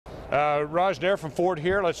Raj Nair from Ford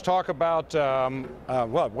here. Let's talk about,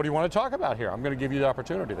 what do you want to talk about here? I'm going to give you the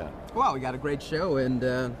opportunity then. Well, we got a great show, and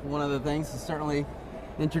one of the things is certainly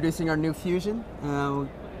introducing our new Fusion.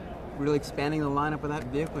 Really expanding the lineup of that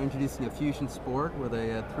vehicle, introducing a Fusion Sport with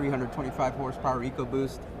a 325 horsepower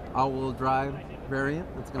EcoBoost all-wheel drive variant.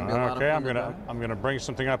 It's going to be a lot of fun. I'm going to bring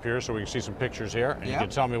something up here so we can see some pictures here, and you can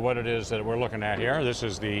tell me what it is that we're looking at here. This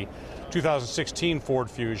is the 2016 Ford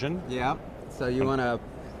Fusion. Yeah. So you want to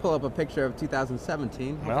pull up a picture of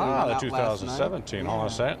 2017. The 2017. Hold on a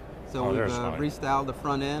second. So we've restyled the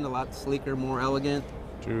front end, a lot sleeker, more elegant.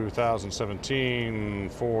 2017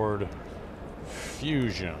 Ford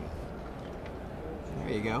Fusion.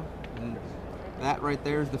 There you go. And that right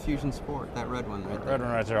there is the Fusion Sport, that red one right there. Red one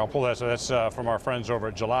right there. I'll pull that. So that's from our friends over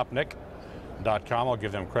at jalopnik.com. I'll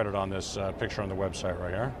give them credit on this picture on the website right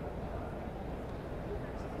here.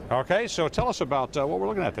 Okay, so tell us about what we're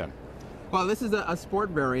looking at then. Well, this is a sport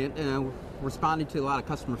variant, and responding to a lot of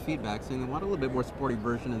customer feedback saying they want a little bit more sporty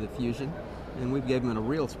version of the Fusion, and we've given them a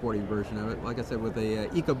real sporty version of it. Like I said, with a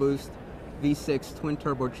EcoBoost V6 twin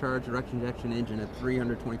turbocharged direct injection engine at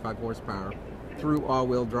 325 horsepower through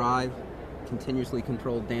all-wheel drive, continuously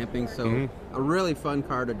controlled damping, so a really fun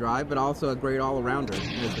car to drive, but also a great all-arounder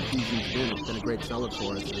as the Fusion's been. It's been a great seller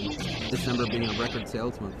for us, and December being a record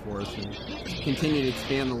sales month for us, and continue to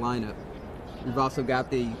expand the lineup. We've also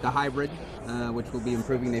got the hybrid, which we'll be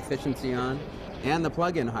improving the efficiency on, and the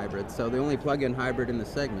plug-in hybrid. So the only plug-in hybrid in the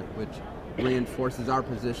segment, which reinforces our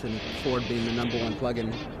position, Ford being the #1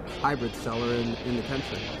 plug-in hybrid seller in the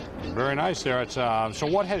country. Very nice there. It's, so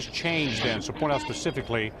what has changed then? So point out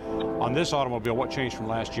specifically on this automobile, what changed from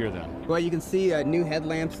last year then? Well, you can see new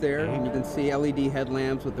headlamps there, and you can see LED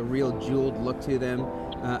headlamps with a real jeweled look to them.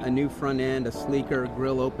 A new front end, a sleeker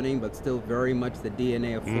grille opening, but still very much the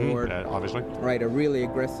DNA of Ford. Obviously. Right, a really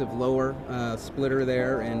aggressive lower splitter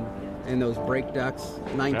there, and those brake ducts,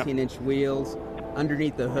 19-inch wheels.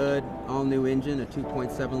 Underneath the hood, all new engine, a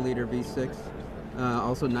 2.7 liter V6.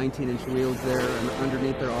 Also 19-inch wheels there, and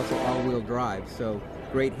underneath there also all-wheel drive. So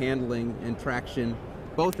great handling and traction,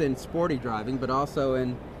 both in sporty driving, but also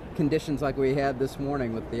in conditions like we had this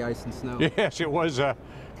morning with the ice and snow. Yes, it was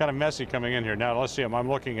kind of messy coming in here. Now let's see. I'm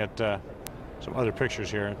looking at some other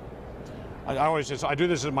pictures here. I do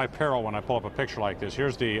this at my peril when I pull up a picture like this.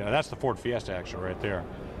 Here's the that's the Ford Fiesta actually right there.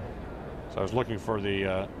 So I was looking for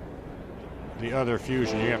the other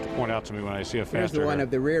Fusion. You have to point out to me when I see a faster. Here's the one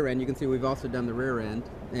of the rear end. You can see we've also done the rear end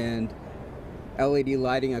and LED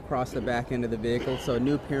lighting across the back end of the vehicle. So a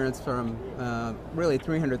new appearance from really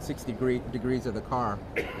 360 degrees of the car,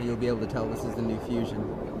 and you'll be able to tell this is the new Fusion.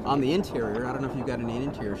 On the interior, I don't know if you've got any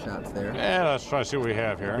interior shots there. Yeah, let's try to see what we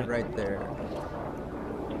have here. Right there.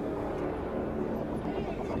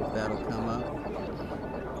 See if that'll come up.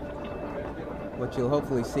 What you'll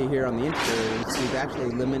hopefully see here on the interior is we've actually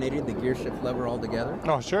eliminated the gear shift lever altogether.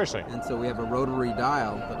 Oh, seriously? And so we have a rotary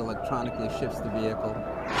dial that electronically shifts the vehicle.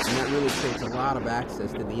 And that really creates a lot of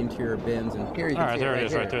access to the interior bins. And here you can see there it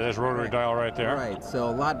is right there. There's rotary dial right there. Right, so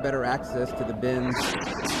a lot better access to the bins.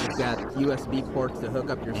 You've got USB ports to hook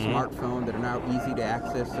up your smartphone that are now easy to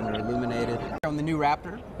access and are illuminated. On the new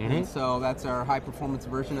Raptor, and so that's our high-performance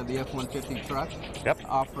version of the F-150 truck. Yep.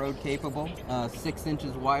 Off-road capable, 6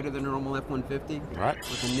 inches wider than a normal F-150. Right.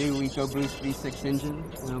 With a new EcoBoost V6 engine.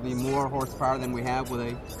 It'll be more horsepower than we have with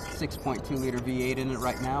a 6.2 liter V8 in it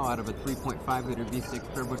right now out of a 3.5 liter V6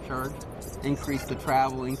 turbocharged. Increase the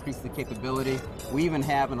travel, increase the capability. We even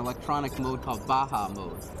have an electronic mode called Baja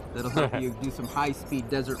mode that'll help you do some high-speed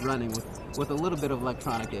desert running with a little bit of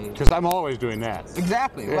electronic aid. Because I'm always doing that.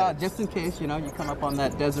 Exactly. Yeah. Well, just in case, you know, you come up on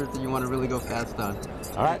that desert that you want to really go fast on.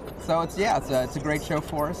 All right. So it's a great show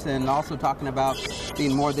for us, and also talking about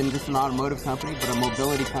being more than just an automotive company, but a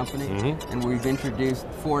mobility company. And we've introduced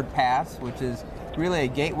Ford Pass, which is really a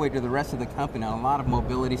gateway to the rest of the company on a lot of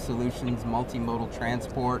mobility solutions, multimodal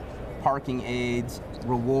transport, parking aids,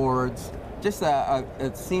 rewards, just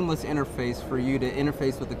a seamless interface for you to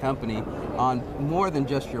interface with the company on more than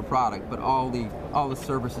just your product, but all the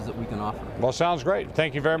services that we can offer. Well, sounds great.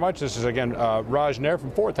 Thank you very much. This is, again, Raj Nair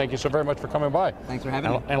from Ford. Thank you so very much for coming by. Thanks for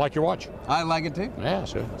having me. And like your watch. I like it too. Yeah,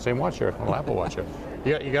 same watch here, a little Apple watch here.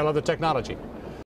 You got to love the technology.